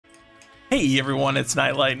Hey everyone, it's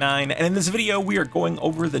Nightlight9, and in this video we are going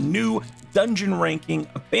over the new dungeon ranking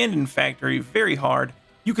Abandoned Factory very hard.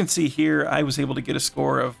 You can see here I was able to get a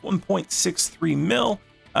score of 1.63 mil.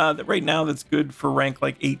 That right now that's good for rank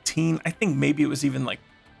like 18. I think maybe it was even like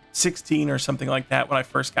 16 or something like that when I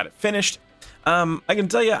first got it finished. I can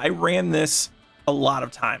tell you I ran this a lot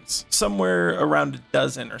of times, somewhere around a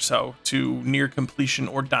dozen or so, to near completion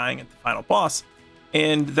or dying at the final boss.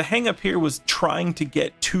 And the hang up here was trying to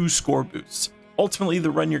get 2 score boosts. Ultimately, the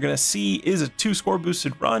run you're going to see is a 2 score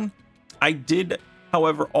boosted run. I did,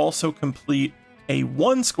 however, also complete a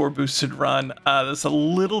 1 score boosted run. That's a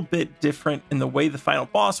little bit different in the way the final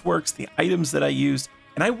boss works, the items that I used,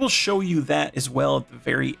 and I will show you that as well at the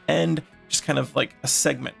very end, just kind of like a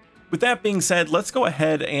segment. With that being said, let's go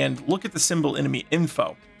ahead and look at the symbol enemy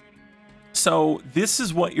info. So this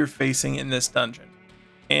is what you're facing in this dungeon.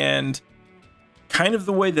 And kind of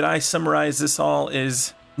the way that I summarize this all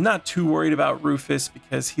is not too worried about Rufus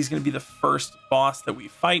because he's going to be the first boss that we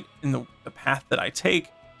fight in the path that I take.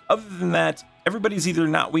 Other than that, everybody's either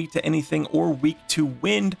not weak to anything or weak to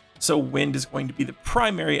wind. So wind is going to be the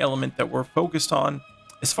primary element that we're focused on.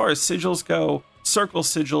 As far as sigils go, Circle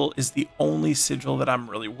Sigil is the only sigil that I'm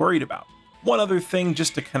really worried about. One other thing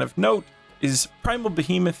just to kind of note is Primal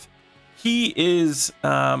Behemoth. He is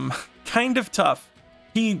kind of tough.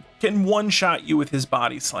 He can one-shot you with his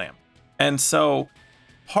body slam. And so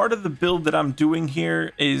part of the build that I'm doing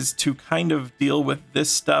here is to kind of deal with this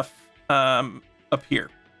stuff up here.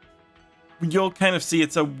 You'll kind of see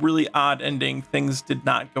it's a really odd ending. Things did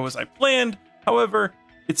not go as I planned. However,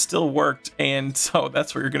 it still worked, and so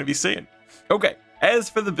that's what you're going to be seeing. Okay, as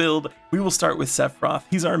for the build, we will start with Sephiroth.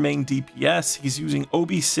 He's our main DPS. He's using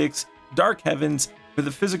OB6 Dark Heavens for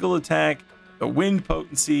the physical attack, the wind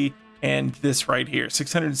potency, and this right here,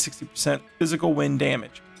 660% physical wind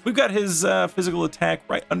damage. We've got his physical attack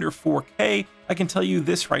right under 4K. I can tell you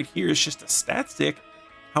this right here is just a stat stick.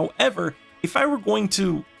 However, if I were going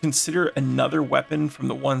to consider another weapon from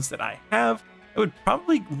the ones that I have, I would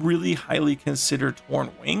probably really highly consider Torn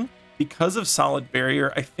Wing. Because of Solid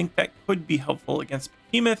Barrier, I think that could be helpful against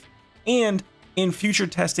Behemoth, and in future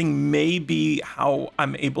testing may be how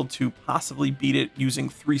I'm able to possibly beat it using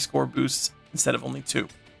 3 score boosts instead of only 2.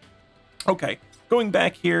 Okay, going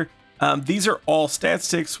back here, these are all stat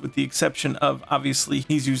sticks with the exception of, obviously,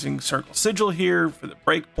 he's using Circle Sigil here for the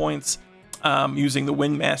breakpoints, using the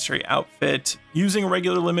Wind Mastery outfit, using a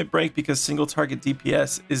regular limit break because single target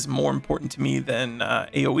DPS is more important to me than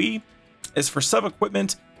AoE. As for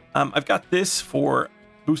sub-equipment, I've got this for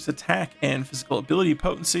boost attack and physical ability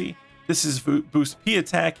potency. This is boost P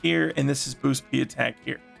attack here, and this is boost P attack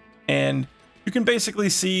here. And you can basically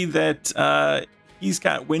see that he's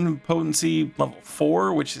got wind potency level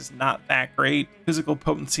 4, which is not that great. Physical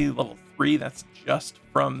potency level 3, that's just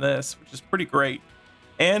from this, which is pretty great.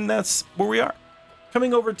 And that's where we are.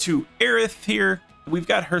 Coming over to Aerith here, we've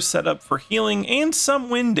got her set up for healing and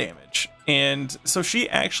some wind damage. And so she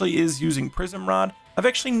actually is using Prism Rod. I've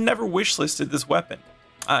actually never wishlisted this weapon.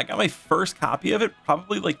 I got my first copy of it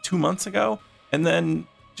probably like 2 months ago, and then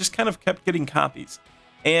just kind of kept getting copies.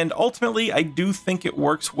 And ultimately, I do think it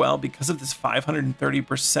works well because of this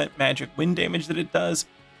 530% magic wind damage that it does.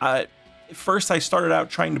 At first, I started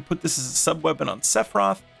out trying to put this as a sub-weapon on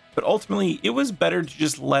Sephiroth, but ultimately, it was better to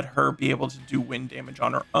just let her be able to do wind damage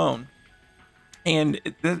on her own. And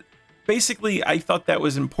basically, I thought that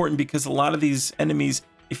was important because a lot of these enemies,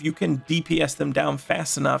 if you can DPS them down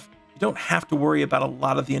fast enough, you don't have to worry about a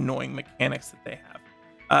lot of the annoying mechanics that they have.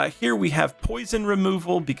 Here we have poison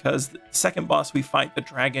removal because the second boss we fight, the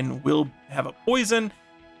dragon, will have a poison.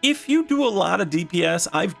 If you do a lot of DPS,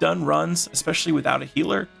 I've done runs, especially without a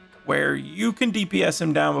healer, where you can DPS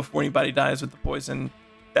him down before anybody dies with the poison.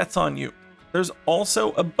 That's on you. There's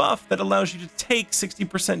also a buff that allows you to take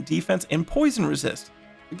 60% defense and poison resist.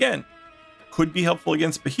 Again, could be helpful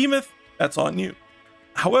against Behemoth. That's on you.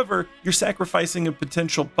 However, you're sacrificing a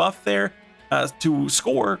potential buff there to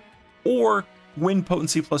score, or wind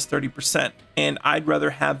potency plus 30%, and I'd rather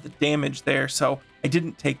have the damage there, so I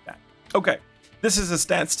didn't take that. Okay, this is a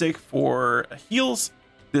stat stick for heals.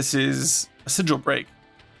 This is a sigil break,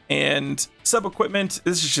 and sub-equipment,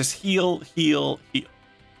 this is just heal, heal, heal.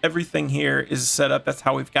 Everything here is set up. That's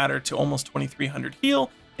how we've got her to almost 2300 heal,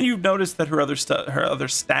 and you've noticed that her other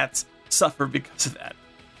stats suffer because of that.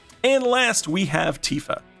 And last, we have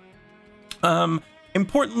Tifa.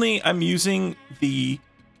 Importantly, I'm using the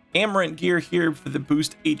Amaranth gear here for the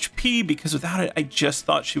boost HP because without it, I just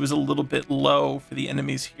thought she was a little bit low for the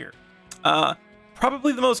enemies here.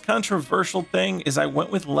 Probably the most controversial thing is I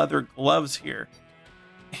went with leather gloves here.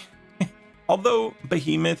 Although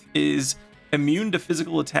Behemoth is immune to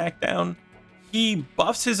physical attack down. He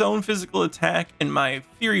buffs his own physical attack, and my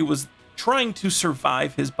theory was trying to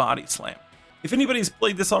survive his body slam. If anybody's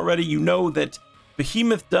played this already, you know that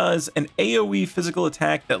Behemoth does an AoE physical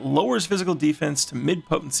attack that lowers physical defense to mid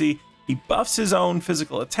potency. He buffs his own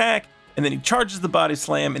physical attack, and then he charges the body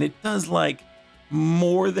slam, and it does like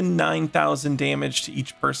more than 9,000 damage to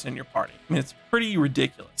each person in your party. I mean, it's pretty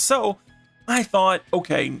ridiculous. So I thought,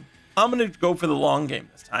 okay, I'm going to go for the long game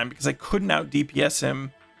this time because I couldn't out DPS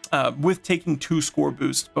him with taking 2 score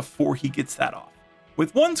boosts before he gets that off.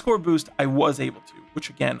 With 1 score boost, I was able to, which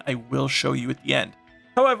again, I will show you at the end.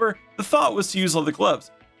 However, the thought was to use all the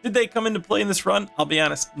gloves. Did they come into play in this run? I'll be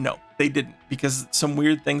honest, no, they didn't, because some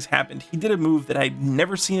weird things happened. He did a move that I'd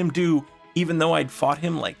never seen him do, even though I'd fought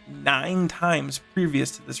him like 9 times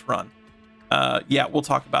previous to this run. Yeah, we'll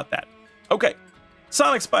talk about that. Okay,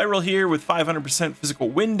 Sonic Spiral here with 500% physical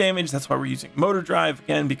wind damage. That's why we're using Motor Drive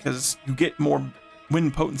again, because you get more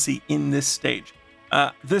wind potency in this stage.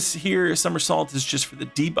 This here, Somersault, is just for the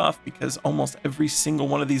debuff, because almost every single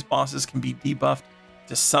one of these bosses can be debuffed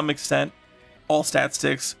to some extent. All stat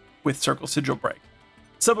sticks with Circle Sigil Break.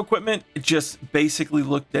 Sub-equipment, it just basically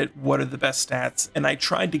looked at what are the best stats, and I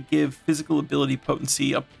tried to give physical ability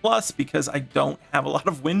potency a plus because I don't have a lot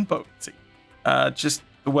of wind potency. Just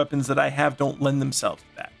the weapons that I have don't lend themselves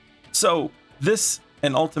to that. So this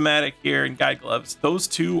and Ultimatic here and Guide Gloves, those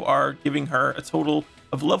two are giving her a total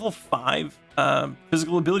of level 5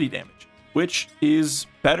 physical ability damage, which is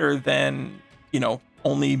better than, you know,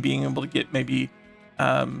 only being able to get maybe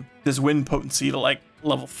this wind potency to like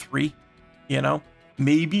level 3, you know?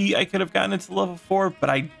 Maybe I could have gotten it to level 4, but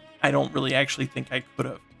I don't really actually think I could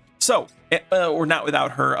have. So, or not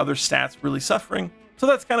without her other stats really suffering. So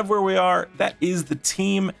that's kind of where we are. That is the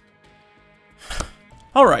team.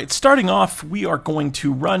 All right, starting off, we are going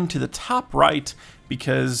to run to the top right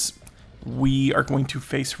because we are going to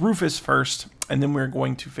face Rufus first, and then we're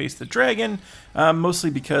going to face the dragon, mostly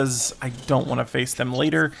because I don't want to face them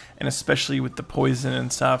later, and especially with the poison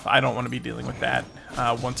and stuff, I don't want to be dealing with that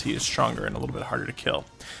once he is stronger and a little bit harder to kill.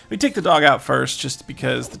 We take the dog out first, just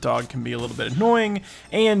because the dog can be a little bit annoying,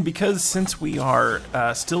 and because since we are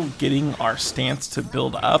still getting our stance to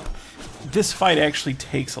build up, this fight actually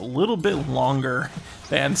takes a little bit longer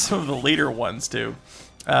than some of the later ones do.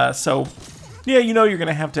 So yeah, you know, you're going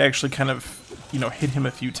to have to actually kind of, you know, hit him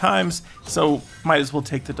a few times, so might as well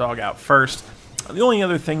take the dog out first. The only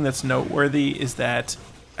other thing that's noteworthy is that,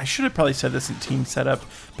 I should have probably said this in team setup,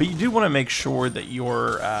 but you do want to make sure that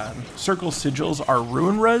your circle sigils are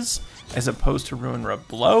Ruin Res as opposed to Ruin Rub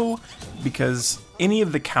Blow, because any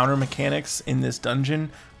of the counter mechanics in this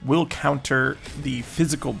dungeon will counter the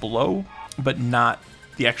physical blow, but not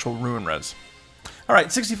the actual Ruin Res.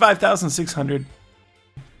 Alright, 65,600.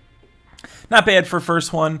 Not bad for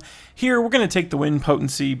first one. Here, we're going to take the wind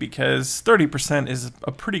potency because 30% is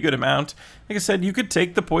a pretty good amount. Like I said, you could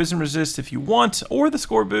take the poison resist if you want, or the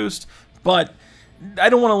score boost, but I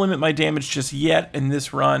don't want to limit my damage just yet in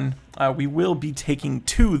this run. We will be taking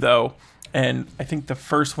 2, though, and I think the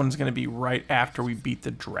first one is going to be right after we beat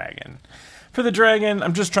the dragon. For the dragon,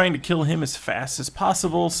 I'm just trying to kill him as fast as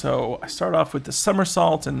possible, so I start off with the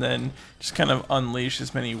somersault and then just kind of unleash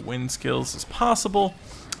as many wind skills as possible.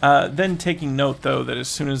 Then taking note, though, that as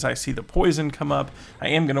soon as I see the poison come up, I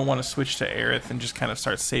am going to want to switch to Aerith and just kind of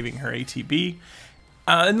start saving her ATB.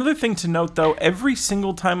 Another thing to note, though, every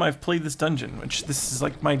single time I've played this dungeon, which this is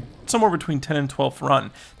like my somewhere between 10 and 12th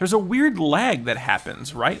run, there's a weird lag that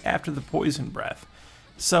happens right after the poison breath.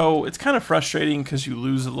 So it's kind of frustrating because you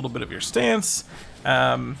lose a little bit of your stance.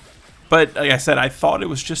 But like I said, I thought it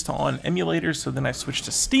was just on emulators, so then I switched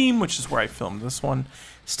to Steam, which is where I filmed this one.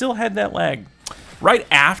 Still had that lag. Right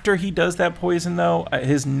after he does that poison, though,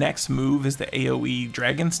 his next move is the AoE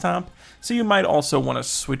Dragon Stomp, so you might also want to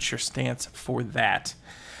switch your stance for that.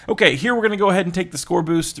 Okay, here we're going to go ahead and take the score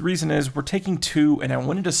boost. The reason is we're taking 2, and I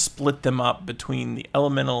wanted to split them up between the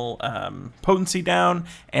elemental potency down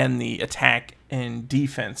and the attack and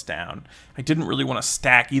defense down. I didn't really want to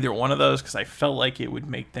stack either one of those because I felt like it would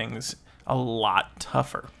make things a lot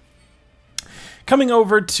tougher. Coming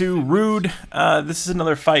over to Rude, this is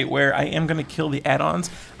another fight where I am going to kill the add-ons.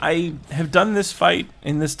 I have done this fight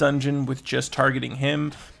in this dungeon with just targeting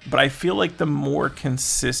him, but I feel like the more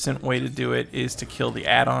consistent way to do it is to kill the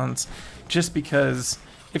add-ons, just because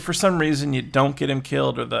if for some reason you don't get him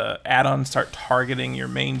killed or the add-ons start targeting your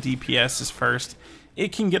main DPSs first,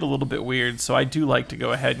 it can get a little bit weird, so I do like to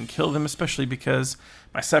go ahead and kill them, especially because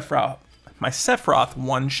my Sephiroth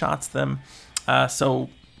one-shots them, so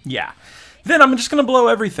yeah. Then I'm just going to blow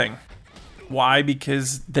everything. Why?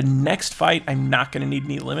 Because the next fight, I'm not going to need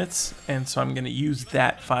any limits, and so I'm going to use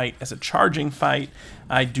that fight as a charging fight.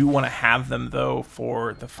 I do want to have them, though,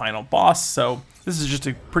 for the final boss, so this is just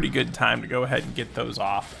a pretty good time to go ahead and get those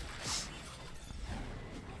off.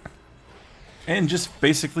 And just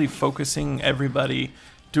basically focusing everybody,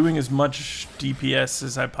 doing as much DPS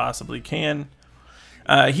as I possibly can.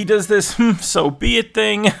 He does this so be it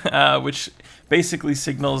thing, which basically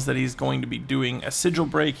signals that he's going to be doing a sigil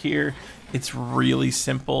break here. It's really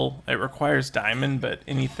simple. It requires diamond, but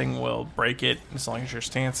anything will break it as long as your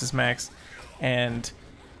stance is max. And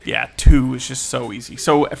yeah, 2 is just so easy.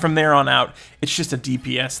 So from there on out, it's just a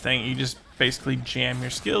DPS thing. You just basically jam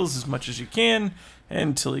your skills as much as you can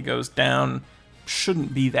until he goes down.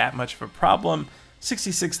 Shouldn't be that much of a problem.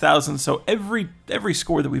 66,000, so every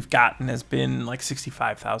score that we've gotten has been like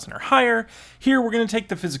 65,000 or higher. Here we're going to take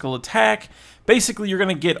the physical attack. Basically, you're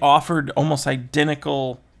going to get offered almost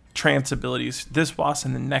identical trance abilities, this boss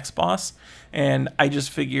and the next boss, and I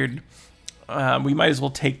just figured we might as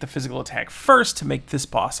well take the physical attack first to make this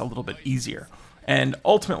boss a little bit easier. And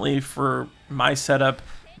ultimately, for my setup,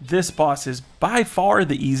 this boss is by far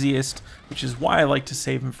the easiest, which is why I like to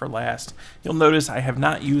save him for last. You'll notice I have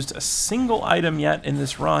not used a single item yet in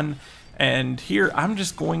this run, and here I'm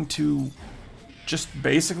just going to just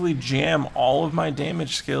basically jam all of my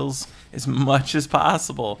damage skills as much as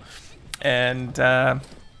possible. And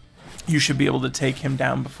you should be able to take him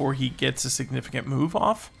down before he gets a significant move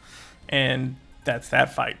off. And that's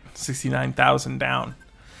that fight, 69,000 down.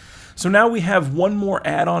 So now we have one more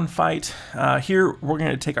add-on fight. Here we're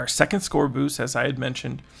going to take our second score boost, as I had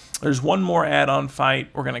mentioned. There's one more add-on fight.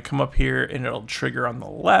 We're going to come up here and it'll trigger on the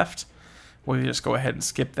left. We'll just go ahead and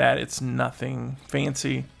skip that. It's nothing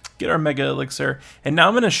fancy. Get our Mega Elixir. And now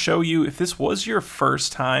I'm going to show you, if this was your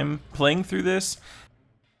first time playing through this,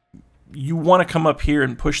 you want to come up here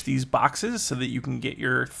and push these boxes so that you can get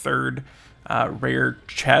your third rare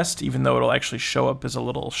chest, even though it'll actually show up as a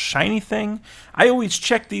little shiny thing. I always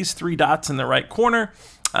check these 3 dots in the right corner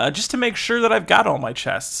just to make sure that I've got all my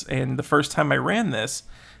chests. And the first time I ran this,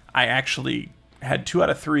 I actually had 2 out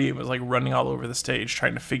of 3. It was like running all over the stage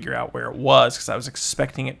trying to figure out where it was because I was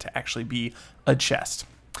expecting it to actually be a chest.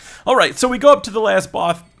 All right, so we go up to the last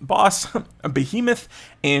boss, a behemoth,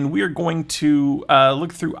 and we are going to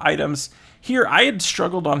look through items. Here, I had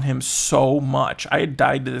struggled on him so much. I had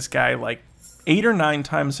died to this guy like 8 or 9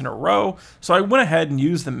 times in a row, so I went ahead and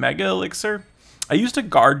used the Mega Elixir. I used a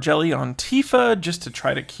guard jelly on Tifa just to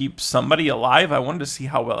try to keep somebody alive. I wanted to see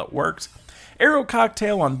how well it worked. Arrow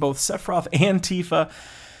cocktail on both Sephiroth and Tifa,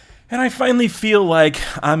 and I finally feel like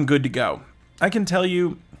I'm good to go. I can tell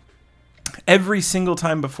you, every single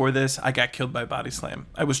time before this, I got killed by Body Slam.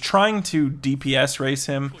 I was trying to DPS race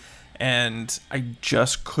him, and I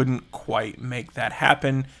just couldn't quite make that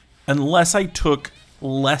happen unless I took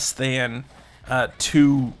less than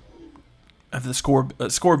 2 of the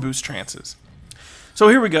score boost trances. So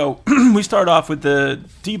here we go. We start off with the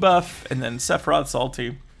debuff, and then Sephiroth's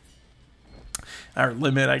ulti, or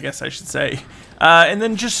limit, I guess I should say, and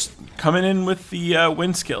then just coming in with the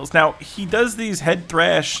wind skills. Now, he does these head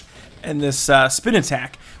thrash and this spin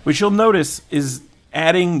attack, which you'll notice is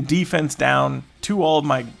adding defense down to all of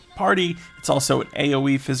my party. It's also an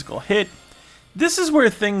AoE physical hit. This is where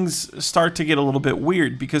things start to get a little bit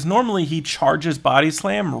weird, because normally he charges Body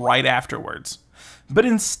Slam right afterwards. But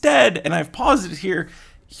instead, and I've paused it here,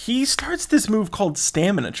 he starts this move called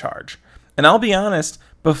Stamina Charge. And I'll be honest,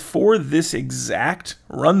 before this exact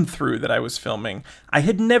run-through that I was filming, I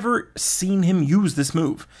had never seen him use this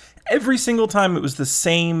move. Every single time it was the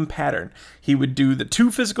same pattern. He would do the 2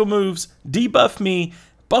 physical moves, debuff me,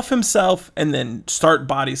 buff himself, and then start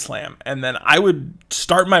Body Slam. And then I would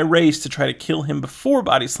start my race to try to kill him before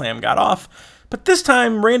Body Slam got off. But this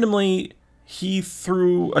time, randomly, he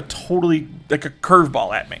threw a totally, like a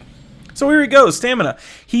curveball at me. So here he goes, Stamina.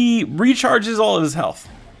 He recharges all of his health.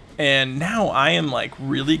 And now I am like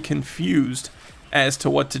really confused as to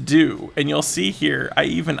what to do. And you'll see here, I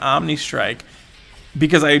even Omni Strike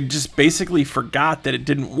because I just basically forgot that it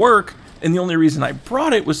didn't work. And the only reason I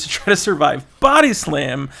brought it was to try to survive Body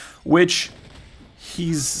Slam, which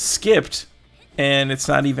he's skipped and it's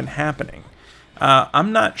not even happening.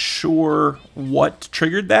 I'm not sure what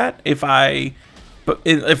triggered that. If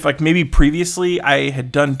like maybe previously I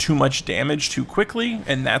had done too much damage too quickly,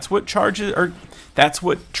 and that's what charges, or that's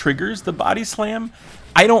what triggers the Body Slam.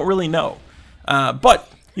 I don't really know.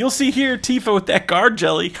 But you'll see here Tifa with that guard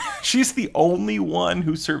jelly. She's the only one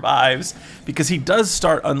who survives because he does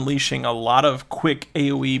start unleashing a lot of quick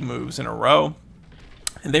AoE moves in a row.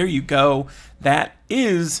 And there you go. That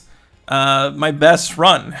is my best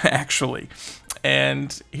run, actually.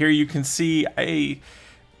 And here you can see I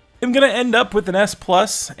am going to end up with an S+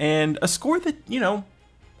 and a score that, you know,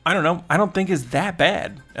 I don't know, I don't think is that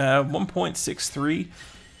bad. 1.63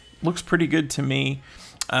 looks pretty good to me.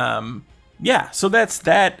 Yeah, so that's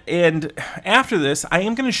that. And after this, I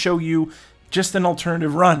am going to show you just an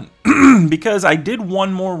alternative run because I did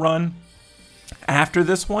one more run after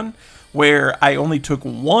this one where I only took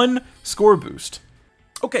one score boost.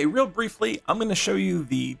 Okay, real briefly, I'm going to show you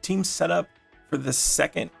the team setup for the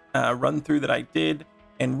second run through that I did.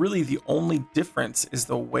 And really the only difference is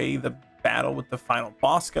the way the battle with the final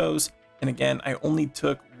boss goes. And again, I only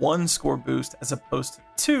took one score boost as opposed to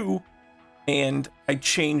two. And I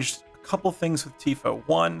changed a couple things with Tifa.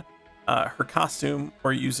 One, her costume,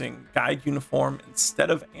 we're using Guide uniform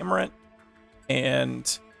instead of Amaranth.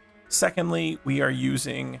 And secondly, we are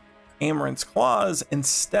using Amaranth's claws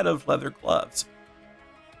instead of leather gloves.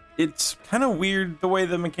 It's kind of weird the way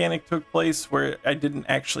the mechanic took place where he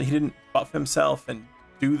didn't buff himself and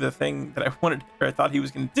do the thing that I wanted, or I thought he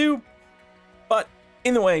was going to do. But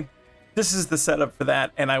anyway, this is the setup for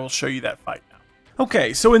that, and I will show you that fight now.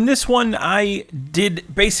 Okay, so in this one, I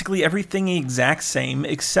did basically everything the exact same,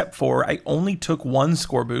 except for I only took one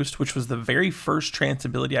score boost, which was the very first trance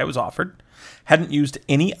ability I was offered. Hadn't used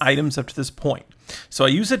any items up to this point. So I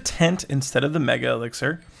use a tent instead of the Mega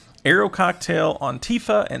Elixir, Arrow Cocktail on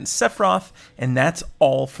Tifa and Sephiroth, and that's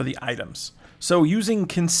all for the items. So using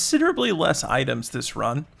considerably less items this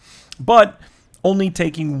run, but only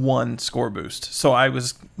taking one score boost. So I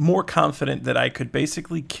was more confident that I could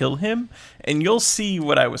basically kill him, and you'll see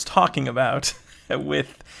what I was talking about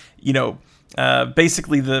with, you know,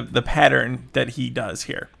 basically the pattern that he does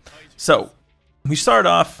here. So we start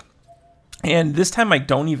off, and this time I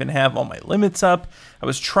don't even have all my limits up. I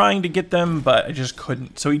was trying to get them, but I just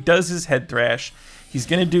couldn't. So he does his head thrash. He's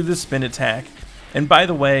going to do the spin attack. And by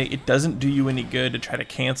the way, it doesn't do you any good to try to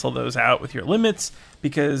cancel those out with your limits,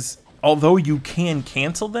 because although you can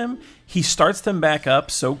cancel them, he starts them back up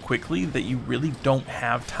so quickly that you really don't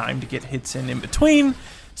have time to get hits in between,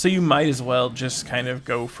 so you might as well just kind of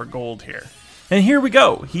go for gold here. And here we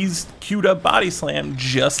go. He's queued up Body Slam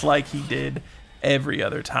just like he did every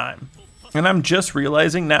other time. And I'm just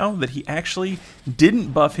realizing now that he actually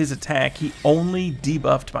didn't buff his attack, he only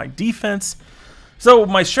debuffed my defense. So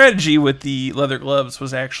my strategy with the leather gloves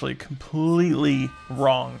was actually completely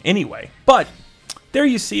wrong anyway. But there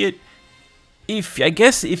you see it. I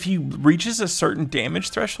guess if he reaches a certain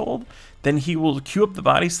damage threshold, then he will queue up the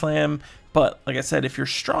Body Slam. But like I said, if you're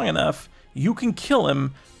strong enough, you can kill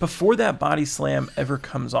him before that Body Slam ever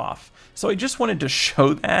comes off. So I just wanted to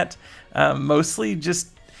show that, mostly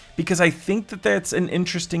just because I think that that's an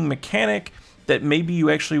interesting mechanic that maybe you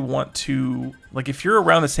actually want to, like if you're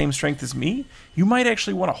around the same strength as me, you might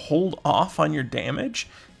actually want to hold off on your damage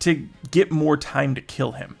to get more time to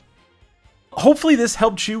kill him. Hopefully this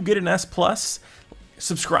helped you get an S+.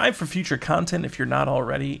 Subscribe for future content if you're not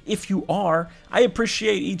already. If you are, I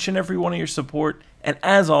appreciate each and every one of your support, and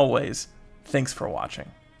as always, thanks for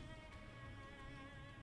watching.